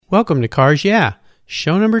Welcome to Cars Yeah,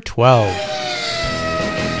 show number 12.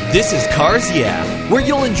 This is Cars Yeah, where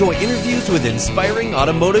you'll enjoy interviews with inspiring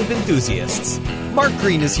automotive enthusiasts. Mark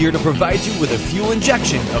Green is here to provide you with a fuel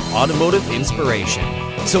injection of automotive inspiration.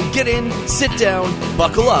 So get in, sit down,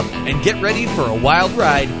 buckle up, and get ready for a wild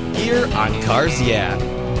ride here on Cars Yeah.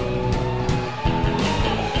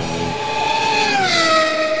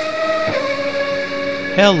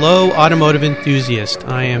 Hello, automotive enthusiast.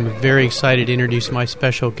 I am very excited to introduce my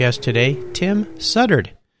special guest today, Tim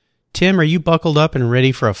Suddard. Tim, are you buckled up and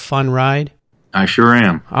ready for a fun ride? I sure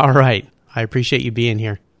am. All right. I appreciate you being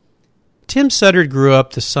here. Tim Suddard grew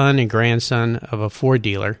up the son and grandson of a Ford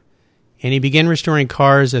dealer, and he began restoring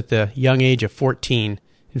cars at the young age of 14.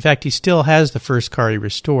 In fact, he still has the first car he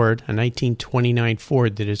restored, a 1929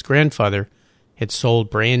 Ford that his grandfather had sold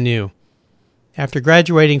brand new. After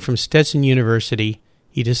graduating from Stetson University,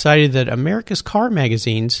 he decided that America's car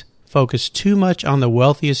magazines focused too much on the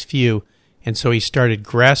wealthiest few, and so he started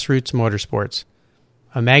Grassroots Motorsports,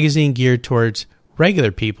 a magazine geared towards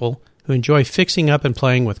regular people who enjoy fixing up and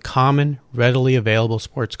playing with common, readily available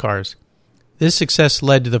sports cars. This success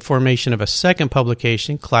led to the formation of a second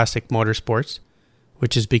publication, Classic Motorsports,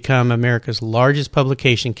 which has become America's largest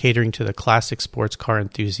publication catering to the classic sports car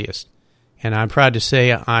enthusiast. And I'm proud to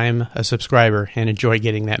say I'm a subscriber and enjoy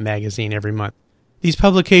getting that magazine every month. These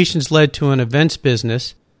publications led to an events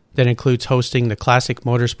business that includes hosting the Classic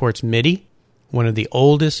Motorsports Midi, one of the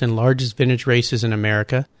oldest and largest vintage races in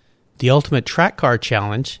America, the Ultimate Track Car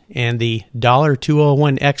Challenge, and the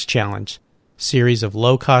 $201X Challenge, series of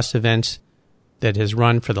low-cost events that has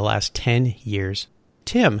run for the last 10 years.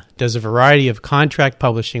 Tim does a variety of contract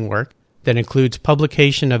publishing work that includes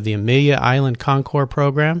publication of the Amelia Island Concours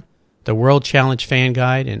program, the World Challenge Fan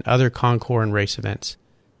Guide, and other Concours and race events.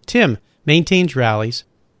 Tim maintains rallies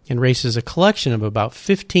and races a collection of about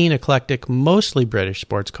 15 eclectic, mostly British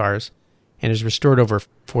sports cars, and has restored over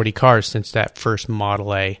 40 cars since that first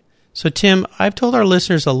Model A. So Tim, I've told our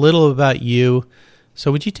listeners a little about you,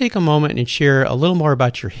 so would you take a moment and share a little more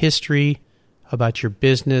about your history, about your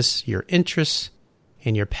business, your interests,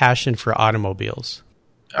 and your passion for automobiles?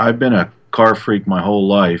 I've been a car freak my whole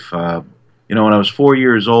life. When I was 4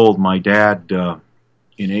 years old, my dad,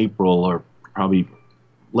 in April, or probably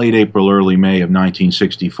late April, early May of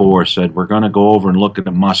 1964, said, we're going to go over and look at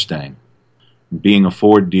a Mustang. Being a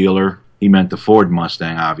Ford dealer, he meant the Ford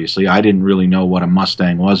Mustang, obviously. I didn't really know what a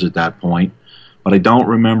Mustang was at that point, but I don't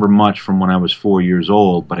remember much from when I was 4 years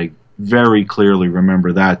old, but I very clearly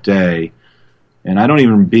remember that day. And I don't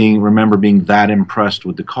even remember being that impressed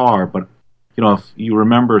with the car, but if you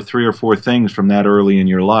remember 3 or 4 things from that early in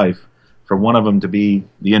your life, for one of them to be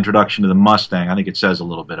the introduction to the Mustang, I think it says a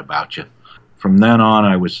little bit about you. From then on,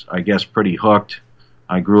 I was, pretty hooked.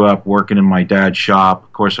 I grew up working in my dad's shop.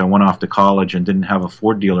 Of course, I went off to college and didn't have a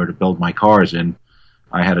Ford dealer to build my cars in.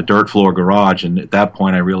 I had a dirt floor garage, and at that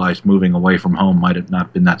point I realized moving away from home might have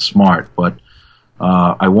not been that smart. But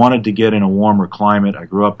I wanted to get in a warmer climate. I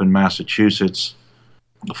grew up in Massachusetts.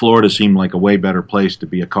 Florida seemed like a way better place to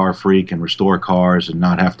be a car freak and restore cars and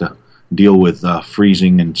not have to deal with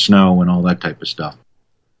freezing and snow and all that type of stuff.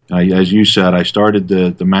 As you said, I started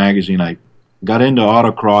the magazine. I got into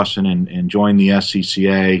autocrossing and joined the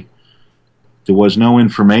SCCA. There was no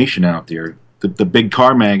information out there. The big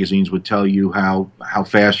car magazines would tell you how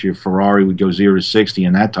fast your Ferrari would go 0 to 60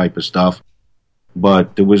 and that type of stuff,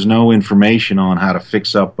 but there was no information on how to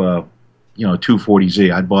fix up a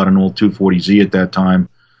 240Z. I bought an old 240Z at that time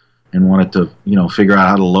and wanted to figure out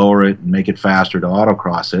how to lower it and make it faster to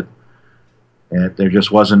autocross it. And there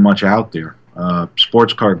just wasn't much out there.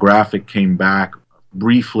 Sports Car Graphic came back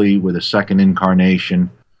briefly with a second incarnation.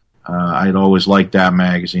 I'd always liked that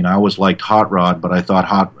magazine. I always liked Hot Rod, but I thought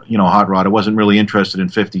Hot Rod, I wasn't really interested in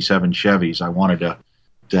 57 Chevys. I wanted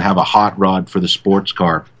to have a Hot Rod for the sports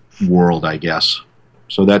car world, I guess.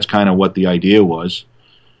 So that's kind of what the idea was.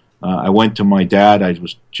 I went to my dad. I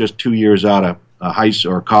was just 2 years out of high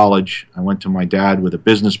school or college. I went to my dad with a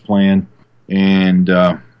business plan and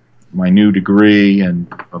my new degree and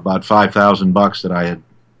about $5,000 that I had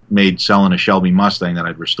made selling a Shelby Mustang that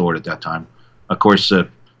I'd restored at that time. Of course,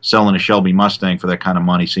 selling a Shelby Mustang for that kind of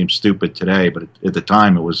money seems stupid today, but at the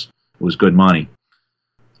time it was good money.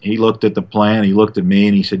 He looked at the plan, he looked at me,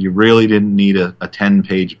 and he said, you really didn't need a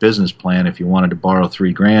 10-page business plan if you wanted to borrow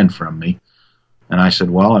 $3,000 from me. And I said,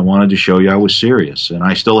 well, I wanted to show you I was serious. And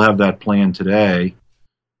I still have that plan today,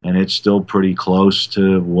 and it's still pretty close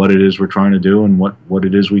to what it is we're trying to do and what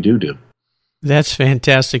it is we do. That's a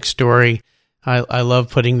fantastic story. I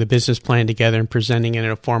love putting the business plan together and presenting it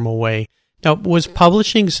in a formal way. Now, was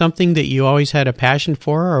publishing something that you always had a passion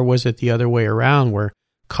for, or was it the other way around, where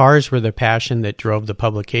cars were the passion that drove the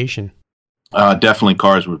publication. Definitely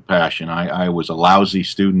cars with passion. I was a lousy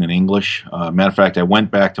student in English. Matter of fact, I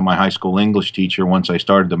went back to my high school English teacher once I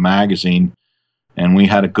started the magazine, and we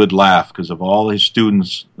had a good laugh because of all his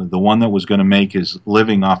students, the one that was going to make his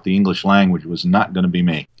living off the English language was not going to be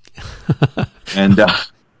me. And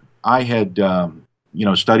I had,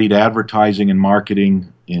 studied advertising and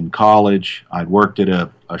marketing in college. I'd worked at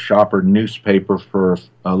a shopper newspaper for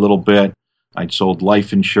a little bit. I'd sold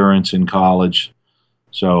life insurance in college.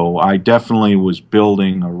 So I definitely was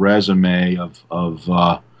building a resume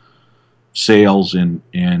of sales and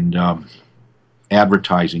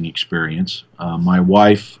advertising experience. My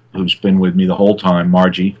wife, who's been with me the whole time,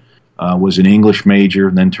 Margie, was an English major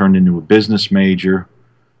and then turned into a business major.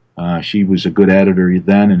 She was a good editor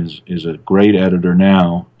then and is a great editor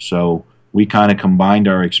now. So we kind of combined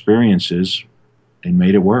our experiences and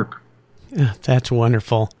made it work. That's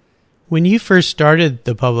wonderful. When you first started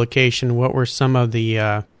the publication, what were some of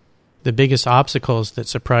the biggest obstacles that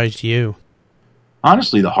surprised you?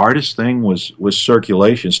 Honestly, the hardest thing was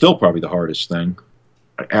circulation. Still probably the hardest thing.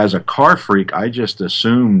 As a car freak, I just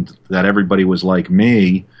assumed that everybody was like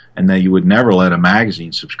me and that you would never let a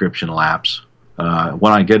magazine subscription lapse.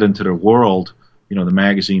 When I get into the world, the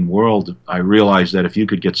magazine world, I realized that if you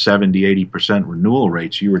could get 70-80% renewal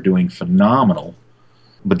rates, you were doing phenomenal.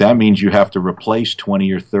 But that means you have to replace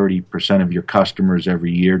 20 or 30% of your customers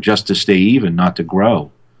every year just to stay even, not to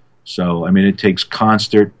grow. So, it takes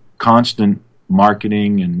constant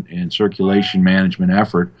marketing and circulation management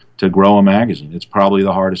effort to grow a magazine. It's probably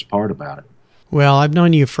the hardest part about it. Well, I've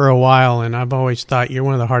known you for a while, and I've always thought you're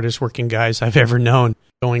one of the hardest working guys I've ever known.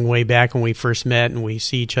 Going way back when we first met and we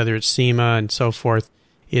see each other at SEMA and so forth,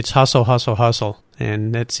 it's hustle, hustle, hustle.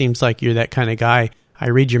 And that seems like you're that kind of guy. I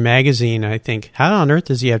read your magazine, and I think, how on earth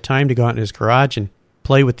does he have time to go out in his garage and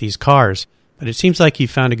play with these cars? But it seems like you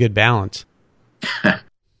found a good balance.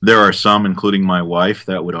 There are some, including my wife,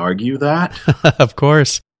 that would argue that. Of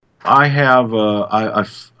course. I have,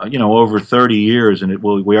 over 30 years, and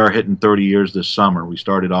we are hitting 30 years this summer. We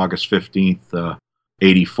started August 15th,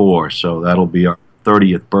 84, so that'll be our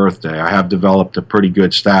 30th birthday. I have developed a pretty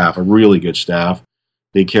good staff, a really good staff.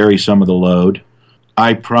 They carry some of the load.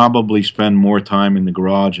 I probably spend more time in the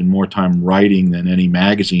garage and more time writing than any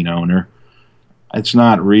magazine owner. It's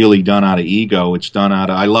not really done out of ego. It's done out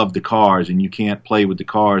of, I love the cars, and you can't play with the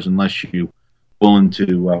cars unless you're willing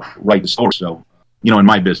to write the story. So, in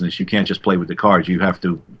my business, you can't just play with the cars. You have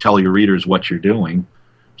to tell your readers what you're doing.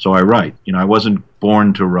 So I write. I wasn't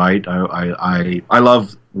born to write. I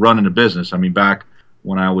love running a business. Back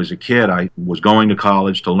when I was a kid, I was going to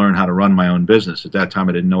college to learn how to run my own business. At that time,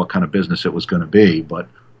 I didn't know what kind of business it was going to be. But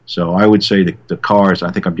so I would say the cars,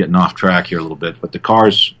 I think I'm getting off track here a little bit, but the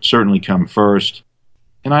cars certainly come first.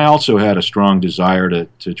 And I also had a strong desire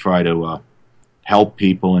to try to help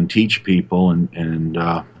people and teach people and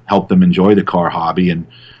help them enjoy the car hobby. And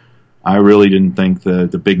I really didn't think the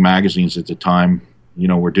big magazines at the time,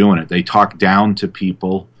 were doing it. They talk down to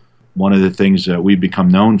people. One of the things that we've become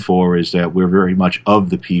known for is that we're very much of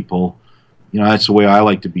the people. That's the way I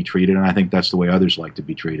like to be treated, and I think that's the way others like to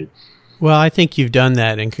be treated. Well, I think you've done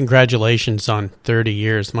that, and congratulations on 30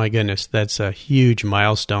 years. My goodness, that's a huge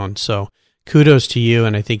milestone. So kudos to you,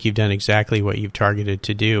 and I think you've done exactly what you've targeted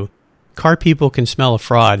to do. Car people can smell a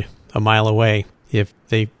fraud a mile away if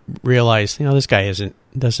they realize, this guy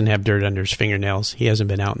doesn't have dirt under his fingernails. He hasn't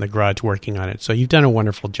been out in the garage working on it. So you've done a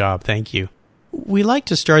wonderful job. Thank you. We like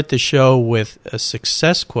to start the show with a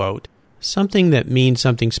success quote, something that means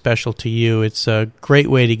something special to you. It's a great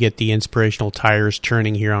way to get the inspirational tires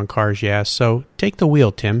turning here on Cars Yeah. So take the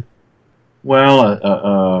wheel, Tim.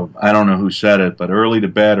 Well, I don't know who said it, but early to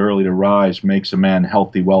bed, early to rise makes a man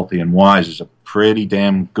healthy, wealthy, and wise is a pretty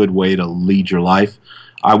damn good way to lead your life.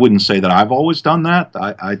 I wouldn't say that I've always done that.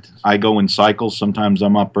 I go in cycles. Sometimes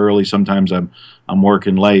I'm up early. Sometimes I'm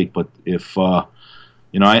working late. But if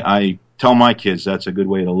I tell my kids that's a good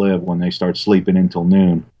way to live when they start sleeping until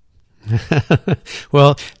noon.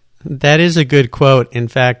 Well, that is a good quote. In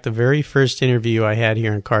fact, the very first interview I had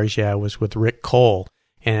here in Cars Yeah was with Rick Cole,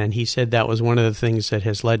 and he said that was one of the things that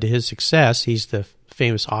has led to his success. He's the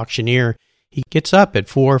famous auctioneer. He gets up at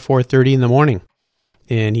 4:30 in the morning,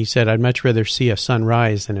 and he said, I'd much rather see a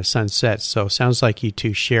sunrise than a sunset. So it sounds like you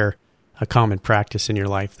two share a common practice in your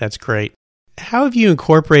life. That's great. How have you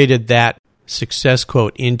incorporated that success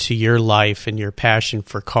quote into your life and your passion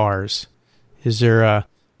for cars? Is there a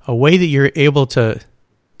way that you're able to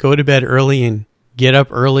go to bed early and get up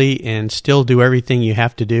early and still do everything you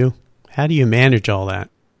have to do? How do you manage all that?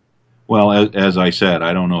 Well, as I said,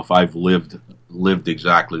 I don't know if I've lived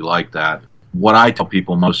exactly like that. What I tell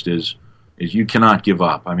people most is is you cannot give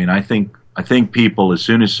up. I mean, I think people, as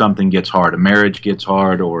soon as something gets hard, a marriage gets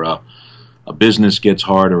hard, or a business gets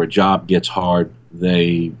hard, or a job gets hard,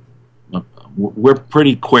 we're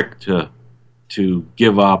pretty quick to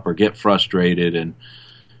give up or get frustrated. And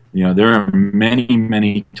there are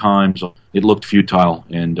many times it looked futile,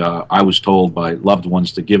 and I was told by loved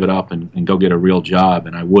ones to give it up and go get a real job,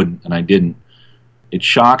 and I wouldn't, and I didn't. It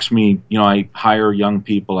shocks me. I hire young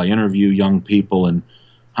people, I interview young people, and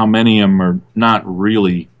how many of them are not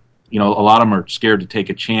really, a lot of them are scared to take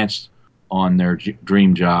a chance on their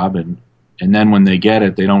dream job, and then when they get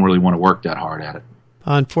it, they don't really want to work that hard at it.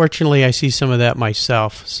 Unfortunately, I see some of that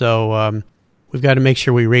myself, so we've got to make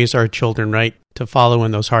sure we raise our children right to follow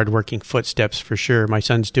in those hard-working footsteps for sure. My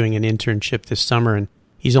son's doing an internship this summer, and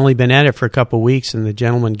he's only been at it for a couple of weeks, and the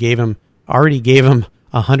gentleman already gave him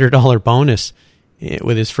a $100 bonus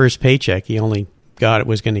with his first paycheck. He only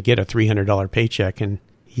was going to get a $300 paycheck, and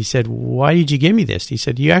he said, "Why did you give me this?" He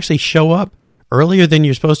said, "You actually show up earlier than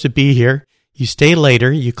you're supposed to be here. You stay later.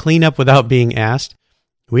 You clean up without being asked.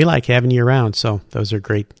 We like having you around." So those are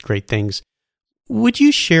great things. Would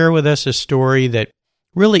you share with us a story that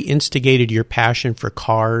really instigated your passion for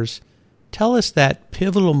cars? Tell us that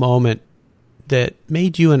pivotal moment that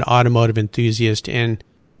made you an automotive enthusiast and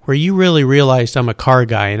where you really realized, I'm a car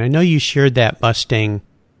guy. And I know you shared that Mustang,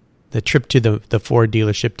 the trip to the Ford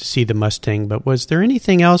dealership to see the Mustang, but was there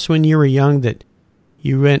anything else when you were young that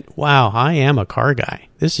you went, wow, I am a car guy.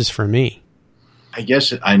 This is for me? I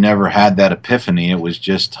guess I never had that epiphany. It was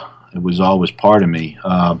always part of me.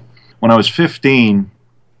 When I was 15,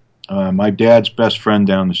 my dad's best friend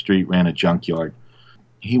down the street ran a junkyard.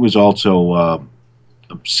 He was also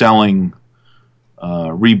selling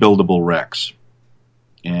rebuildable wrecks,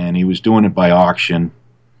 and he was doing it by auction.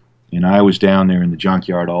 And I was down there in the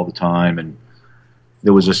junkyard all the time, and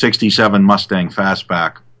there was a 67 Mustang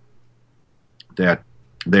Fastback that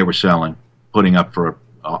they were selling, putting up for it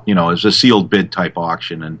was a sealed bid type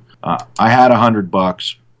auction. And I had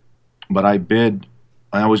 $100, but I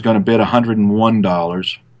was going to bid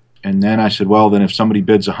 $101. And then I said, well, then if somebody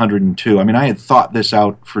bids $102, I mean, I had thought this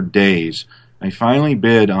out for days. I finally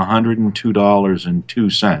bid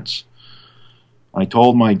 $102.02. I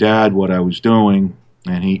told my dad what I was doing,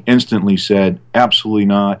 and he instantly said, absolutely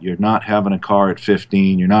not. You're not having a car at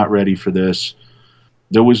 15. You're not ready for this.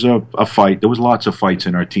 There was a fight. There was lots of fights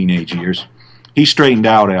in our teenage years. He straightened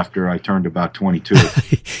out after I turned about 22.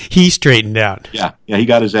 He straightened out. Yeah, he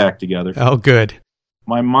got his act together. Oh, good.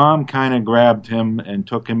 My mom kind of grabbed him and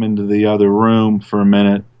took him into the other room for a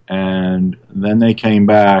minute, and then they came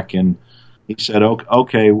back, and he said,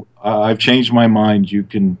 okay, I've changed my mind. You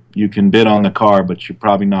can bid on the car, but you're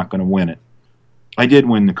probably not going to win it. I did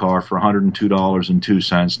win the car for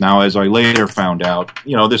 $102.02. Now, as I later found out,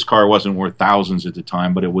 this car wasn't worth thousands at the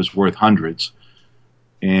time, but it was worth hundreds.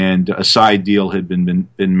 And a side deal had been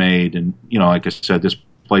made, and like I said, this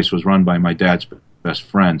place was run by my dad's best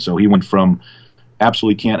friend. So he went from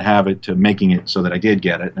absolutely can't have it to making it so that I did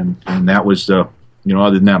get it, and that was the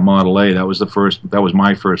other than that Model A, that was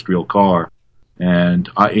my first real car, and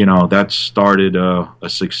that started a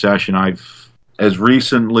succession. As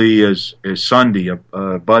recently as Sunday,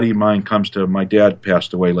 a buddy of mine my dad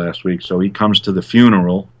passed away last week, so he comes to the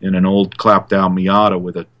funeral in an old clapped out Miata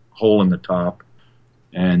with a hole in the top.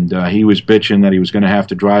 And he was bitching that he was going to have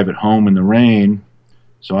to drive it home in the rain.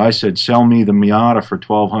 So I said, sell me the Miata for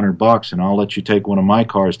 $1,200, and I'll let you take one of my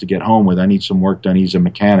cars to get home with. I need some work done. He's a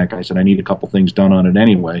mechanic. I said, I need a couple things done on it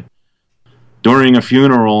anyway. During a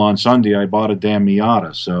funeral on Sunday, I bought a damn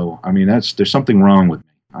Miata. So, I mean, there's something wrong with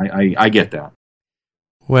me. I get that.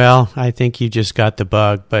 Well, I think you just got the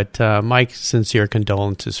bug. But my sincere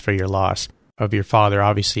condolences for your loss of your father.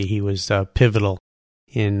 Obviously, he was pivotal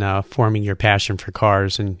in forming your passion for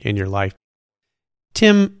cars in your life.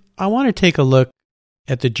 Tim, I want to take a look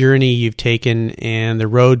at the journey you've taken and the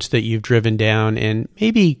roads that you've driven down, and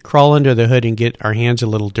maybe crawl under the hood and get our hands a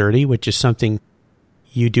little dirty, which is something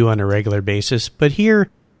you do on a regular basis. But here,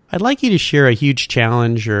 I'd like you to share a huge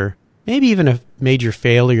challenge or maybe even a major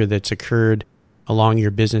failure that's occurred along your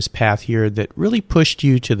business path here that really pushed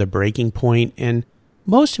you to the breaking point, and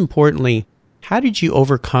most importantly, how did you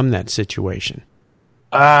overcome that situation?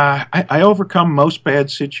 I overcome most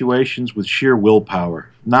bad situations with sheer willpower.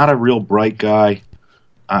 Not a real bright guy.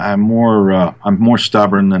 I'm more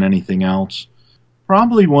stubborn than anything else.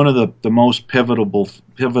 Probably one of the most pivotal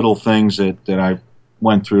things that I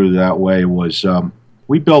went through that way was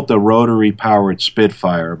we built a rotary powered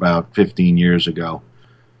Spitfire about 15 years ago,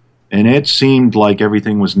 and it seemed like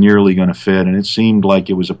everything was nearly going to fit, and it seemed like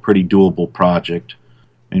it was a pretty doable project.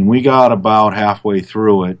 And we got about halfway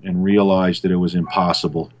through it and realized that it was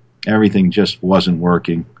impossible. Everything just wasn't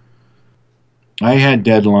working. I had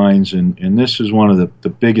deadlines, and this is one of the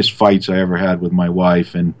biggest fights I ever had with my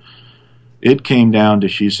wife, and it came down to,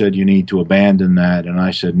 she said, you need to abandon that, and I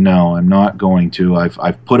said, no, I'm not going to.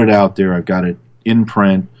 I've put it out there. I've got it in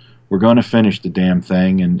print. We're going to finish the damn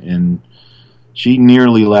thing, and she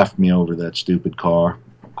nearly left me over that stupid car.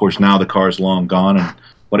 Of course, now the car's long gone,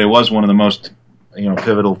 but it was one of the most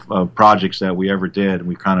pivotal projects that we ever did, and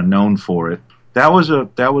we're kind of known for it. That was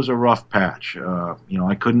a rough patch.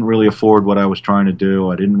 I couldn't really afford what I was trying to do.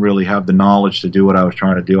 I didn't really have the knowledge to do what I was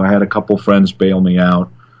trying to do. I had a couple friends bail me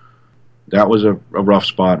out. That was a rough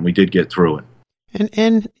spot, and we did get through it.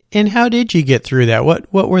 And how did you get through that?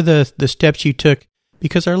 What were the steps you took?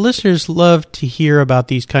 Because our listeners love to hear about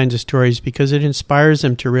these kinds of stories, because it inspires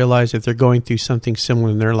them to realize if they're going through something similar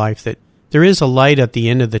in their life, that there is a light at the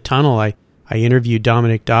end of the tunnel. I interviewed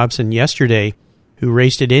Dominic Dobson yesterday, who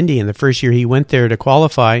raced at Indy, and the first year he went there to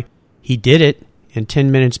qualify, he did it, and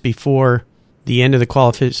 10 minutes before the end of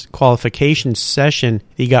the qualification session,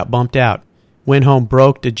 he got bumped out. Went home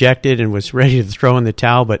broke, dejected, and was ready to throw in the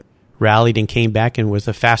towel, but rallied and came back and was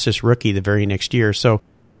the fastest rookie the very next year. So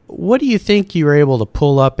what do you think you were able to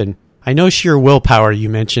pull up? And I know sheer willpower, you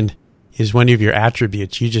mentioned, is one of your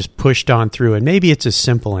attributes. You just pushed on through, and maybe it's as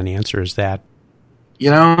simple an answer as that.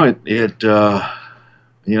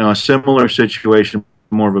 A similar situation,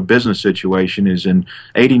 more of a business situation, is in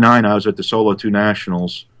 '89. I was at the Solo 2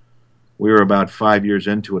 Nationals. We were about 5 years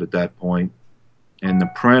into it at that point, and the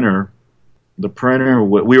printer,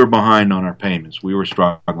 we were behind on our payments. We were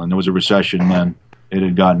struggling. There was a recession then. It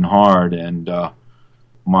had gotten hard, and the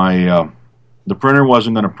printer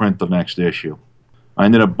wasn't going to print the next issue. I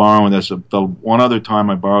ended up borrowing this. The one other time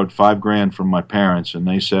I borrowed $5,000 from my parents, and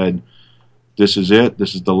they said, "This is it.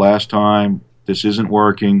 This is the last time. This isn't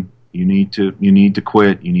working. You need to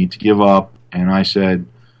quit. You need to give up." And I said,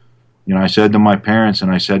 I said to my parents,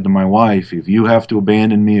 and I said to my wife, if you have to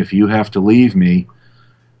abandon me, if you have to leave me,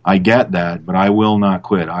 I get that, but I will not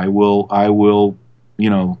quit. I will,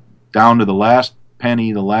 down to the last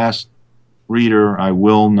penny, the last reader, I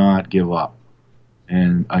will not give up.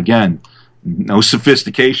 And again, no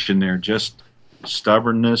sophistication there, just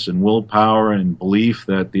stubbornness and willpower and belief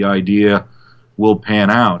that the idea will pan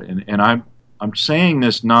out. And I'm saying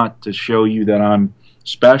this not to show you that I'm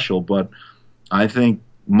special, but I think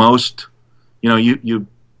most, you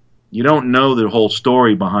don't know the whole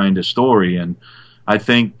story behind a story. And I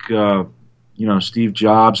think, Steve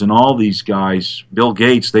Jobs and all these guys, Bill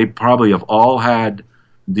Gates, they probably have all had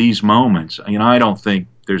these moments. I don't think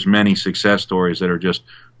there's many success stories that are just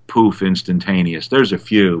poof, instantaneous. There's a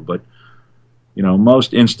few, but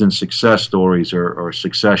most instant success stories are a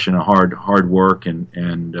succession of hard work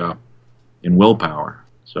and willpower.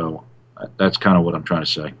 So that's kind of what I'm trying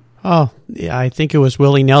to say. Oh, yeah, I think it was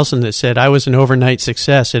Willie Nelson that said, I was an overnight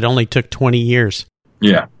success. It only took 20 years.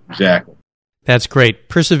 Yeah, exactly. That's great.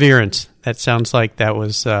 Perseverance. That sounds like that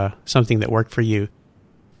was something that worked for you.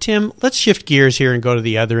 Tim, let's shift gears here and go to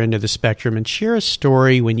the other end of the spectrum and share a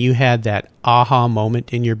story when you had that aha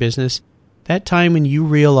moment in your business, that time when you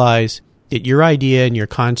realized that your idea and your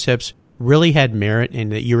concepts really had merit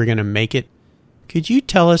and that you were going to make it. Could you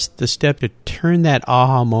tell us the step to turn that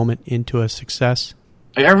aha moment into a success?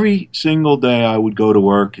 Every single day I would go to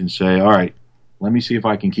work and say, all right, let me see if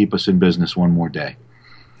I can keep us in business one more day.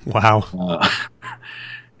 Wow.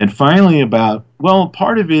 And finally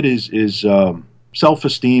part of it is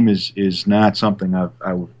self-esteem is not something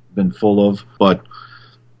I've been full of, but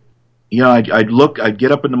I'd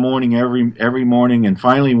get up in the morning every morning, and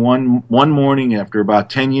finally one morning after about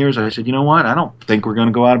 10 years, I said, you know what? I don't think we're going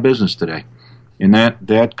to go out of business today. And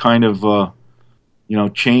that kind of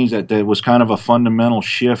change, that was kind of a fundamental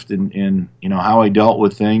shift in how I dealt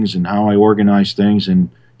with things and how I organized things. And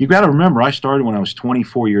you've got to remember, I started when I was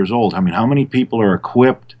 24 years old. I mean, how many people are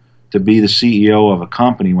equipped to be the CEO of a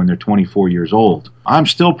company when they're 24 years old? I'm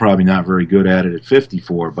still probably not very good at it at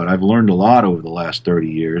 54, but I've learned a lot over the last 30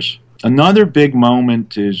 years. Another big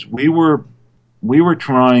moment is we were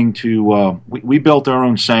trying to we built our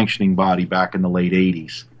own sanctioning body back in the late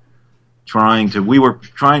 80s. We were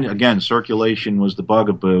trying to, again, circulation was the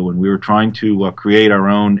bugaboo, and we were trying to create our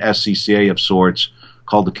own SCCA of sorts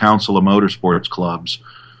called the Council of Motorsports Clubs.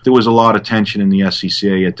 There was a lot of tension in the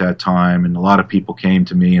SCCA at that time, and a lot of people came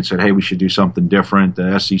to me and said, hey, we should do something different. The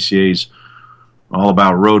SCCA's all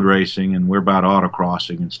about road racing, and we're about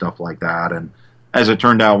autocrossing and stuff like that. And as it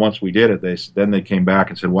turned out, once we did it, they came back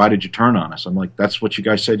and said, why did you turn on us? I'm like, that's what you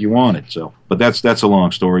guys said you wanted. But that's a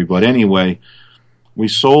long story. But anyway, we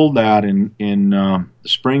sold that in the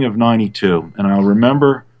spring of '92, and I'll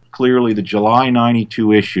remember clearly the July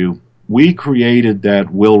 '92 issue we created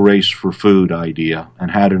that "We'll Race for Food" idea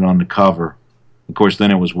and had it on the cover. Of course,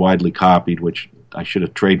 then it was widely copied, which I should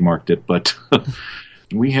have trademarked it. But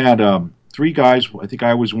we had 3 guys. I think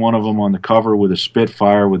I was one of them on the cover with a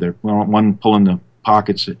Spitfire, with their one pulling the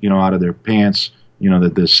pockets, out of their pants.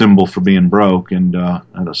 The symbol for being broke, and a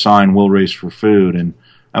sign "We'll Race for Food." And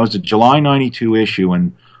that was the July '92 issue,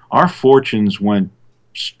 and our fortunes went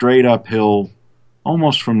straight uphill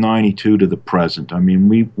almost from '92 to the present. I mean,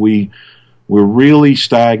 we were really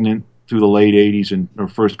stagnant through the late '80s and our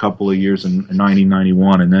first couple of years in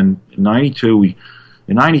 1991, and then in '92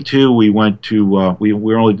 we went to we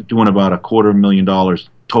were only doing about $250,000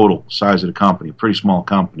 total size of the company, pretty small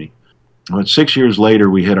company. But 6 years later,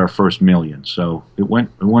 we hit our first million, so it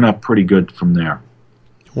went up pretty good from there.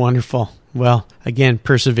 Wonderful. Well, again,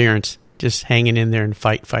 perseverance, just hanging in there and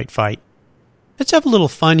fight. Let's have a little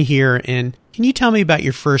fun here, and can you tell me about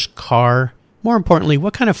your first car? More importantly,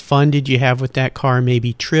 what kind of fun did you have with that car?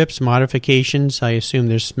 Maybe trips, modifications? I assume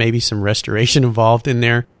there's maybe some restoration involved in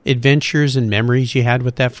there. Adventures and memories you had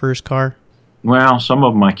with that first car? Well, some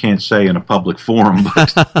of them I can't say in a public forum,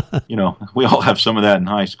 but, we all have some of that in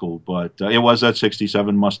high school. But it was that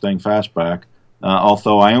 67 Mustang Fastback,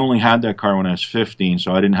 although I only had that car when I was 15,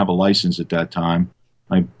 so I didn't have a license at that time.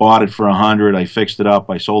 I bought it for $100, I fixed it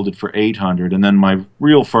up, I sold it for $800, and then my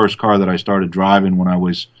real first car that I started driving when I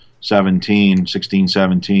was 16,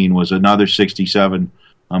 17, was another 67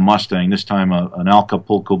 Mustang, this time an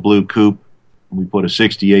Acapulco Blue Coupe. We put a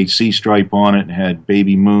 68 C-stripe on it and had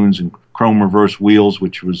baby moons and chrome reverse wheels,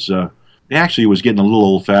 which was, actually was getting a little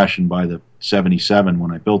old-fashioned by the 77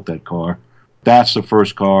 when I built that car. That's the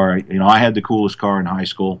first car. I had the coolest car in high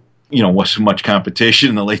school. Wasn't much competition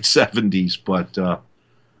in the late 70s, but,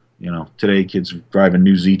 today kids are driving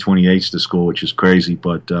new Z28s to school, which is crazy.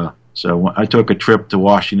 But so I took a trip to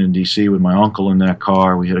Washington, D.C. with my uncle in that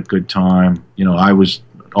car. We had a good time. I was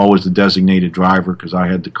always the designated driver because I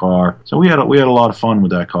had the car. So we had a lot of fun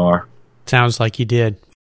with that car. Sounds like you did.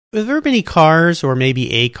 Have there been any cars or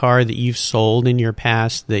maybe a car that you've sold in your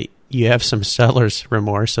past that you have some seller's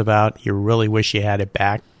remorse about? You really wish you had it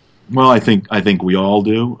back? Well, I think we all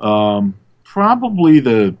do. Probably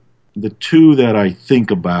the 2 that I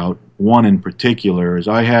think about, one in particular, is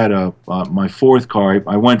I had my fourth car.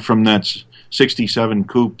 I went from that 67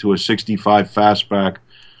 coupe to a 65 fastback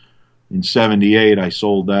in 78. I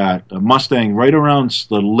sold that. A Mustang right around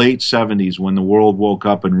the late 70s when the world woke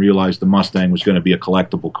up and realized the Mustang was going to be a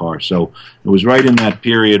collectible car. So it was right in that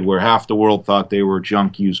period where half the world thought they were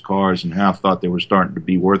junk used cars and half thought they were starting to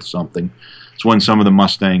be worth something. It's when some of the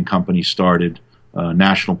Mustang companies started.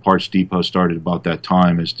 National Parts Depot started about that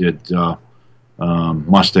time, as did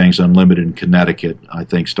Mustangs Unlimited in Connecticut, I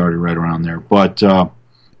think, started right around there. But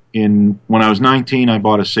when I was 19, I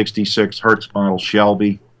bought a 66 Hertz model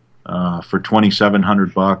Shelby for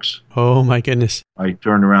 $2,700. Oh, my goodness. I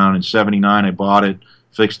turned around in 79, I bought it,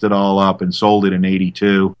 fixed it all up, and sold it in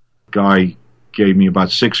 82. Guy gave me about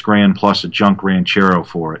 $6,000 plus a junk Ranchero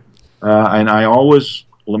for it. And I always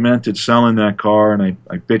lamented selling that car, and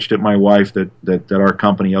I bitched at my wife that our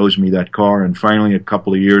company owes me that car. And finally, a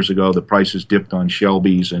couple of years ago, the prices dipped on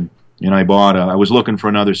Shelby's, and I was looking for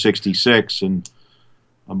another 66, and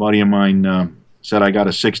a buddy of mine said I got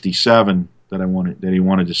a 67 that he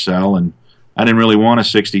wanted to sell, and I didn't really want a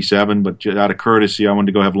 67, but out of courtesy, I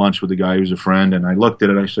wanted to go have lunch with the guy who's a friend, and I looked at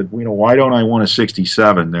it, I said, why don't I want a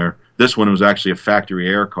 67? This one was actually a factory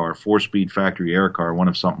air car, 4-speed factory air car, one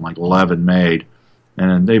of something like 11 made.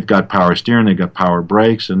 And they've got power steering, they've got power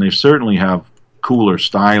brakes, and they certainly have cooler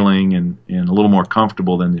styling and a little more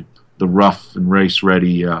comfortable than the rough and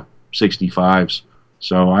race-ready 65s.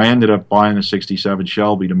 So I ended up buying a 67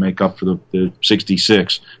 Shelby to make up for the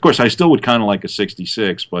 66. Of course, I still would kind of like a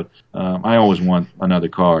 66, but I always want another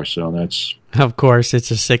car, so that's... Of course, it's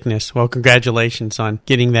a sickness. Well, congratulations on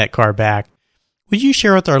getting that car back. Would you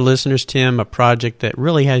share with our listeners, Tim, a project that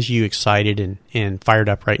really has you excited and fired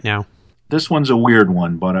up right now? This one's a weird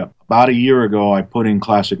one, but about a year ago I put in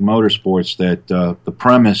Classic Motorsports that the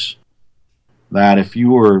premise that if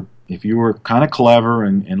you were kind of clever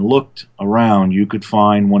and looked around, you could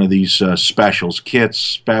find one of these kits,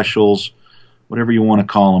 specials, whatever you want to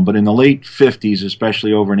call them. But in the late 50s,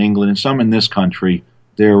 especially over in England and some in this country,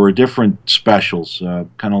 there were different specials,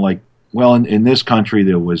 kind of like, well, in this country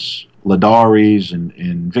there was Ladaris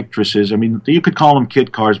and Victruses. I mean, you could call them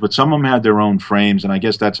kit cars, but some of them had their own frames, and I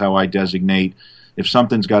guess that's how I designate. If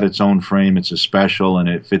something's got its own frame, it's a special, and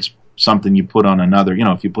if it's something you put on another,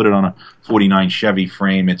 if you put it on a 49 Chevy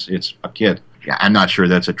frame, it's a kit. Yeah, I'm not sure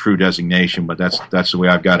that's a true designation, but that's the way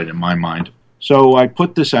I've got it in my mind. So I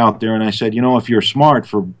put this out there and I said, if you're smart,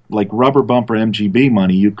 for like rubber bumper MGB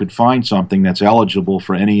money, you could find something that's eligible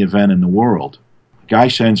for any event in the world. The guy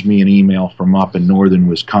sends me an email from up in northern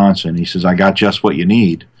Wisconsin. He says, I got just what you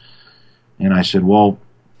need. And I said, well,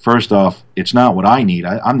 first off, it's not what I need.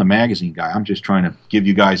 I'm the magazine guy. I'm just trying to give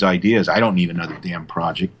you guys ideas. I don't need another damn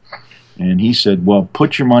project. And he said, well,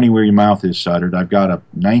 put your money where your mouth is, Suttard. I've got a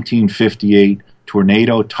 1958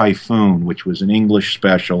 Tornado Typhoon, which was an English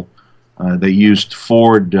special. They used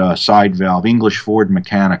Ford side valve, English Ford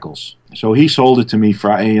mechanicals. So he sold it to me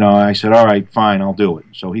for, I said, all right, fine, I'll do it.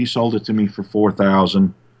 So he sold it to me for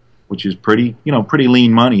 $4,000, which is pretty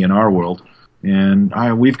lean money in our world. And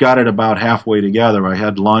we've got it about halfway together. I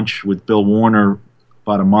had lunch with Bill Warner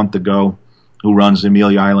about a month ago, who runs the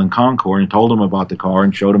Amelia Island Concours, and told him about the car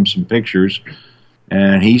and showed him some pictures.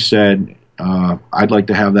 And he said, I'd like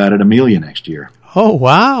to have that at Amelia next year. Oh,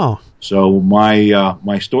 wow. So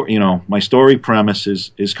my story premise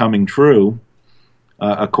is coming true.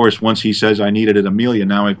 Of course, once he says I need it at Amelia,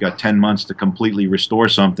 now I've got 10 months to completely restore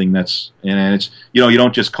something it's you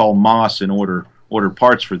don't just call Moss and order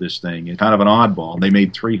parts for this thing. It's kind of an oddball. They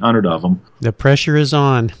made 300 of them. The pressure is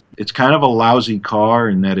on. It's kind of a lousy car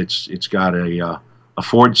in that it's got a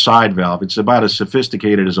Ford side valve. It's about as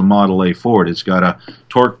sophisticated as a Model A Ford. It's got a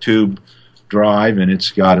torque tube drive, and it's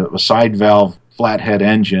got a side valve flathead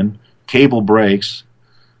engine, cable brakes,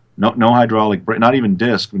 no hydraulic brake, not even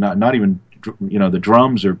disc, not even the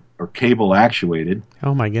drums are cable actuated.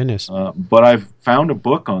 Oh my goodness! But I've found a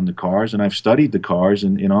book on the cars, and I've studied the cars,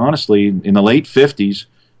 and honestly, in the late 50s,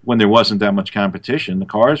 when there wasn't that much competition, the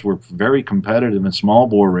cars were very competitive in small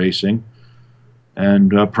bore racing,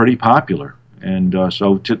 and pretty popular. And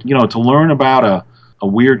so to learn about a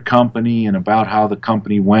weird company and about how the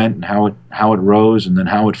company went and how it rose and then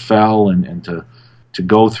how it fell, and to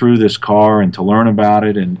go through this car and to learn about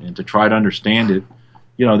it and to try to understand it.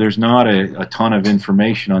 There's not a ton of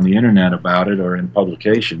information on the internet about it or in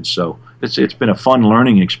publications, so it's been a fun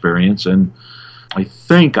learning experience, and I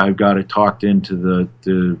think I've got it talked into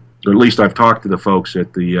or at least I've talked to the folks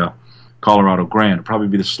at the Colorado Grand. It'll probably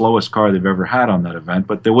be the slowest car they've ever had on that event,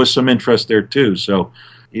 but there was some interest there too. So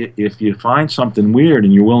if you find something weird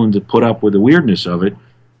and you're willing to put up with the weirdness of it,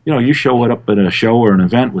 you show it up at a show or an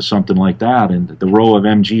event with something like that, and the row of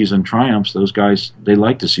MGs and Triumphs, those guys, they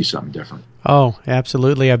like to see something different. Oh,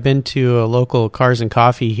 absolutely. I've been to a local Cars and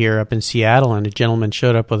Coffee here up in Seattle, and a gentleman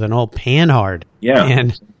showed up with an old Panhard. Yeah,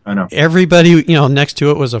 and I know. Everybody, next to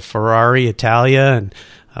it was a Ferrari Italia and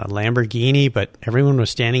a Lamborghini, but everyone was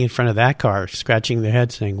standing in front of that car, scratching their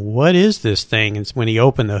head, saying, "What is this thing?" And when he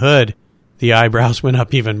opened the hood, the eyebrows went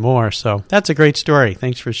up even more. So that's a great story.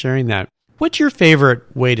 Thanks for sharing that. What's your favorite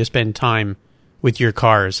way to spend time with your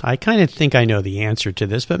cars? I kind of think I know the answer to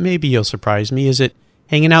this, but maybe you'll surprise me. Is it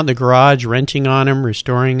hanging out in the garage, wrenching on them,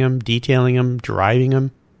 restoring them, detailing them, driving them?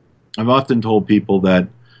 I've often told people that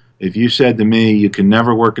if you said to me you can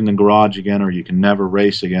never work in the garage again or you can never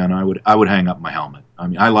race again, I would hang up my helmet. I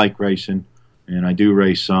mean, I like racing, and I do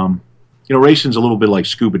race some. Racing's a little bit like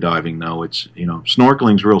scuba diving, though. It's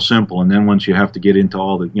snorkeling's real simple, and then once you have to get into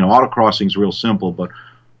all the autocrossing's real simple, but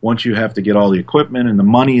once you have to get all the equipment and the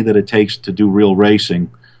money that it takes to do real racing,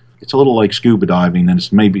 it's a little like scuba diving. And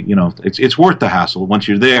it's maybe, it's worth the hassle once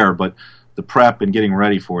you're there, but the prep and getting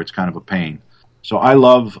ready for it's kind of a pain. So I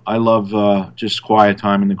love just quiet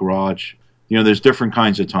time in the garage. There's different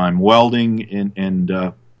kinds of time. Welding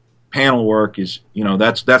and panel work is,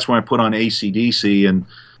 that's when I put on AC/DC and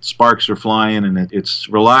sparks are flying, and it's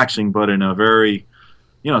relaxing, but in a very,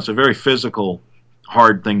 it's a very physical,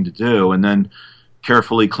 hard thing to do. And then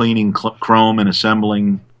carefully cleaning chrome and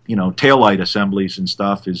assembling, taillight assemblies and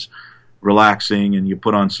stuff is relaxing, and you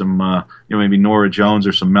put on some, maybe Nora Jones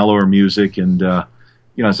or some mellower music, and,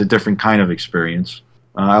 it's a different kind of experience.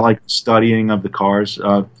 I like studying of the cars.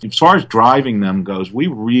 As far as driving them goes, we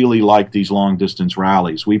really like these long-distance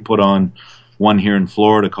rallies. We put on one here in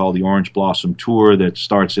Florida called the Orange Blossom Tour that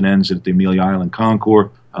starts and ends at the Amelia Island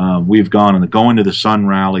Concours. We've gone on the Going to the Sun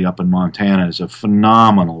rally up in Montana is a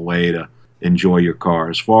phenomenal way to enjoy your car.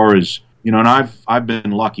 As far as, and I've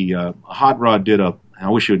been lucky. Hot Rod did I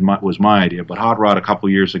wish it was my idea, but Hot Rod a couple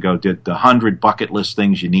years ago did the 100 bucket list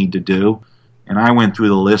things you need to do. And I went through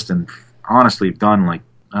the list and honestly have done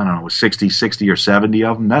 60 or 70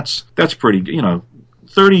 of them. That's pretty,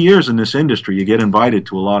 30 years in this industry, you get invited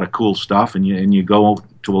to a lot of cool stuff, and you go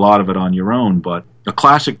to a lot of it on your own. But a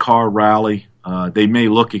classic car rally, they may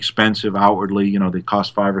look expensive outwardly. They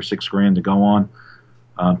cost $5,000 or $6,000 to go on.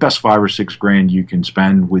 Best $5,000 or $6,000 you can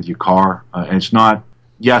spend with your car. And it's not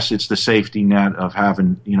yes, it's the safety net of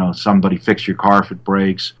having, somebody fix your car if it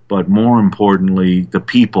breaks, but more importantly, the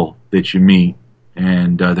people that you meet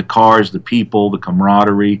and the cars, the people, the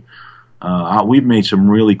camaraderie. We've made some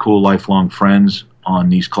really cool lifelong friends on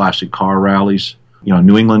these classic car rallies.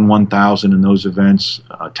 New England 1000 and those events,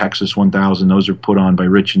 Texas 1000, those are put on by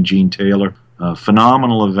Rich and Gene Taylor.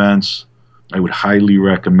 Phenomenal events. I would highly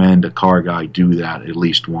recommend a car guy do that at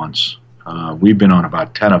least once. We've been on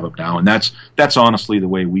about 10 of them now, and that's honestly the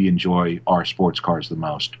way we enjoy our sports cars the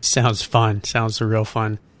most. Sounds fun. Sounds real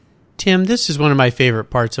fun. Tim, this is one of my favorite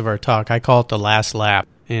parts of our talk. I call it the last lap,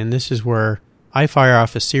 and this is where I fire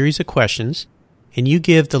off a series of questions, and you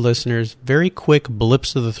give the listeners very quick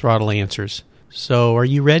blips of the throttle answers. So are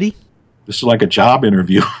you ready? This is like a job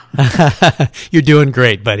interview. You're doing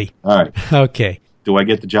great, buddy. All right. Okay. Do I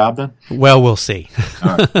get the job then? Well, we'll see.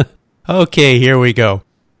 All right. Okay, here we go.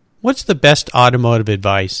 What's the best automotive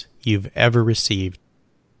advice you've ever received?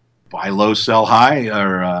 Buy low, sell high,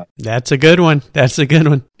 or That's a good one. That's a good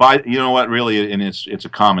one. buy. You know what? Really, and it's a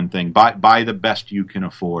common thing. Buy the best you can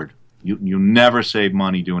afford. You never save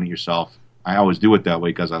money doing it yourself. I always do it that way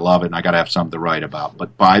because I love it and I got to have something to write about.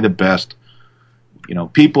 But buy the best.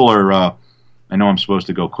 People are. I know I'm supposed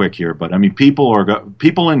to go quick here, but I mean,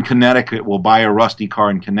 people in Connecticut will buy a rusty car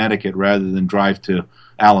in Connecticut rather than drive to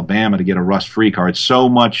Alabama to get a rust-free car. It's so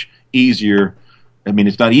much easier. I mean,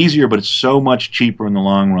 it's not easier, but it's so much cheaper in the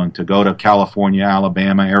long run to go to California,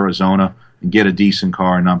 Alabama, Arizona, and get a decent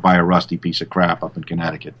car and not buy a rusty piece of crap up in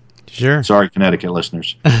Connecticut. Sure. Sorry, Connecticut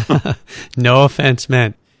listeners. No offense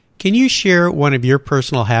meant. Can you share one of your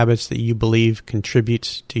personal habits that you believe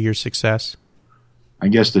contributes to your success? I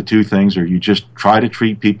guess the two things are you just try to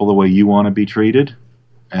treat people the way you want to be treated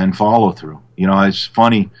and follow through. It's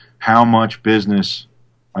funny how much business,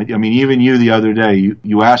 I mean, even you the other day,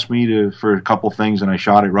 you asked me for a couple things and I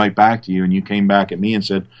shot it right back to you and you came back at me and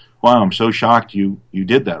said, wow, I'm so shocked you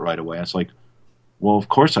did that right away. It's like, well, of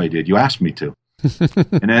course I did. You asked me to.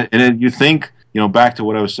 and then you think, back to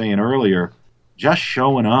what I was saying earlier, just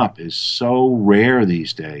showing up is so rare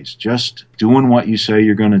these days. Just doing what you say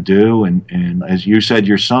you're going to do. And as you said,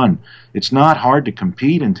 your son, it's not hard to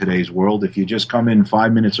compete in today's world if you just come in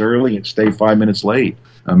 5 minutes early and stay 5 minutes late.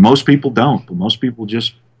 Most people don't, but most people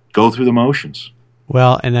just go through the motions.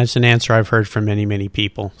 Well, and that's an answer I've heard from many, many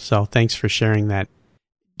people. So thanks for sharing that.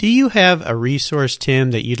 Do you have a resource, Tim,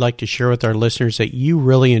 that you'd like to share with our listeners that you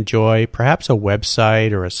really enjoy? Perhaps a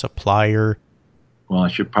website or a supplier? Well, I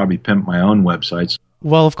should probably pimp my own websites.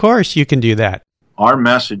 Well, of course, you can do that. Our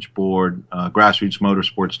message board,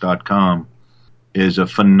 grassrootsmotorsports.com, is a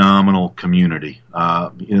phenomenal community.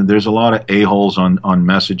 There's a lot of a-holes on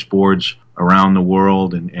message boards around the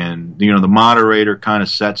world, and the moderator kind of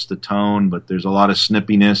sets the tone, but there's a lot of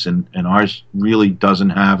snippiness, and ours really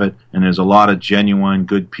doesn't have it, and there's a lot of genuine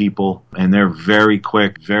good people, and they're very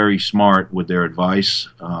quick, very smart with their advice.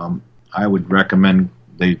 I would recommend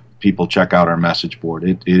people check out our message board.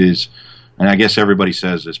 It is, and I guess everybody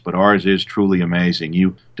says this, but ours is truly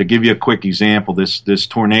amazing. To give you a quick example, this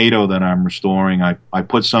tornado that I'm restoring, I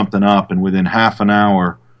put something up, and within half an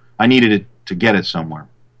hour, I needed it to get it somewhere.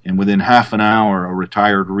 And within half an hour, a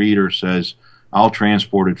retired reader says, I'll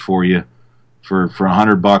transport it for you for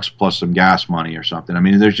 $100 plus some gas money or something. I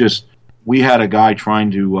mean, we had a guy trying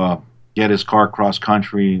to get his car cross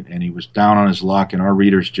country, and he was down on his luck, and our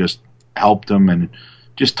readers just helped him, and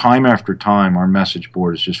just time after time, our message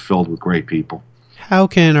board is just filled with great people. How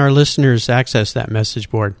can our listeners access that message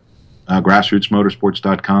board?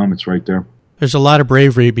 Grassrootsmotorsports.com. It's right there. There's a lot of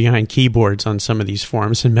bravery behind keyboards on some of these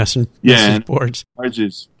forums and message boards. Ours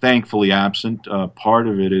is thankfully absent. Part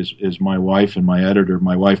of it is my wife and my editor,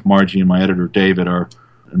 my wife Margie and my editor David, and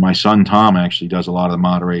my son Tom actually does a lot of the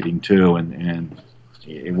moderating too, and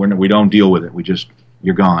we don't deal with it.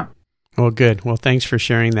 You're gone. Well, good. Well, thanks for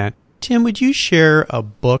sharing that. Tim, would you share a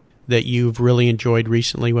book that you've really enjoyed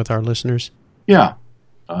recently with our listeners? Yeah,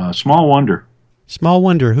 Small Wonder. Small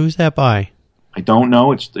Wonder. Who's that by? I don't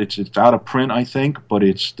know. It's out of print, I think, but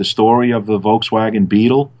it's the story of the Volkswagen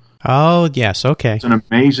Beetle. Oh, yes. Okay. It's an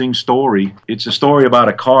amazing story. It's a story about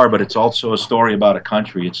a car, but it's also a story about a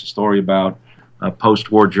country. It's a story about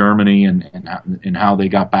post-war Germany and how they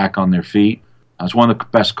got back on their feet. It's one of the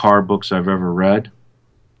best car books I've ever read.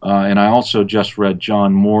 And I also just read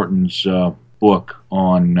John Morton's book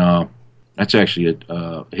on, that's actually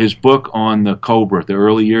his book on the Cobra, the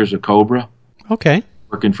early years of Cobra. Okay.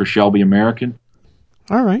 Working for Shelby American.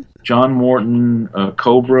 All right. John Morton,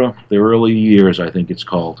 Cobra, the early years, I think it's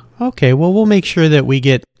called. Okay. Well, we'll make sure that we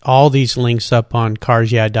get all these links up on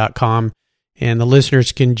carsyeah.com, and the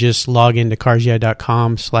listeners can just log into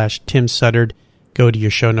carsyeah.com/Tim Suddard go to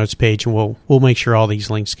your show notes page, and we'll make sure all these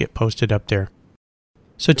links get posted up there.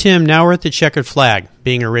 So, Tim, now we're at the checkered flag.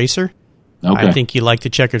 Being a racer, Okay. I think you like the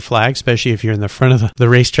checkered flag, especially if you're in the front of the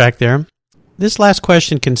racetrack there. This last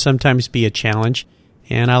question can sometimes be a challenge,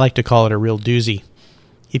 and I like to call it a real doozy.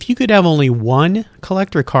 If you could have only one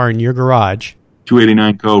collector car in your garage...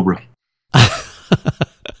 289 Cobra.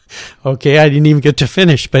 Okay, I didn't even get to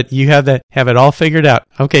finish, but you have it all figured out.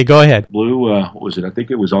 Okay, go ahead. Blue, what was it? I think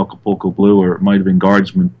it was Acapulco Blue, or it might have been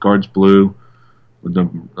Guards Blue, with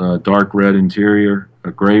the dark red interior,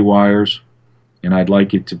 gray wires, and I'd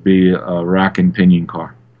like it to be a rack and pinion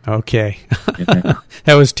car. Okay.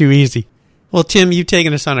 That was too easy. Well, Tim, you've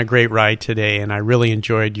taken us on a great ride today, and I really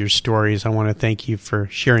enjoyed your stories. I want to thank you for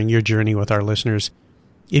sharing your journey with our listeners.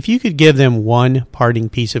 If you could give them one parting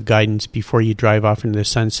piece of guidance before you drive off into the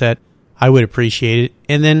sunset, I would appreciate it,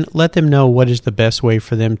 and then let them know what is the best way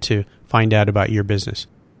for them to find out about your business.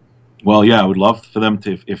 Well, yeah, I would love for them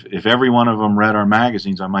to, if every one of them read our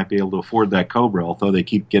magazines, I might be able to afford that Cobra, although they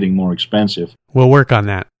keep getting more expensive. We'll work on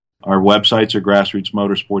that. Our websites are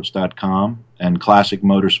grassrootsmotorsports.com and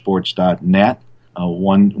classicmotorsports.net.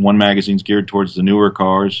 One magazine's geared towards the newer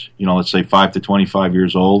cars, let's say 5 to 25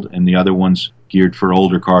 years old, and the other one's geared for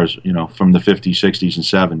older cars, from the 50s, 60s,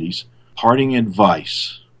 and 70s. Parting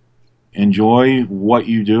advice: enjoy what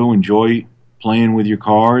you do, enjoy playing with your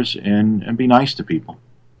cars, and be nice to people.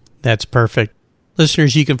 That's perfect.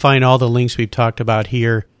 Listeners, you can find all the links we've talked about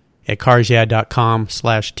here at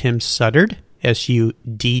carsyeah.com/Tim Suddard,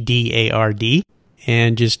 Suddard,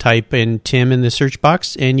 and just type in Tim in the search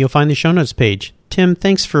box, and you'll find the show notes page. Tim,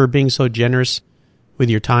 thanks for being so generous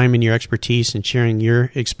with your time and your expertise and sharing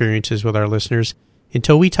your experiences with our listeners.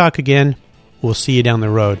 Until we talk again, we'll see you down the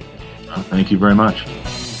road. Thank you very much.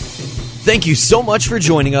 Thank you so much for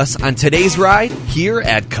joining us on today's ride here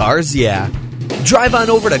at Cars Yeah. Drive on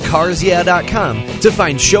over to carsyeah.com to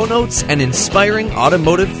find show notes and inspiring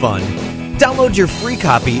automotive fun. Download your free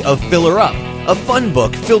copy of Filler Up, a fun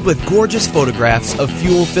book filled with gorgeous photographs of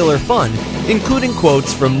fuel filler fun, including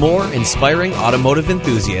quotes from more inspiring automotive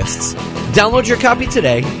enthusiasts. Download your copy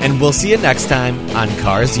today, and we'll see you next time on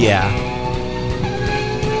Cars Yeah.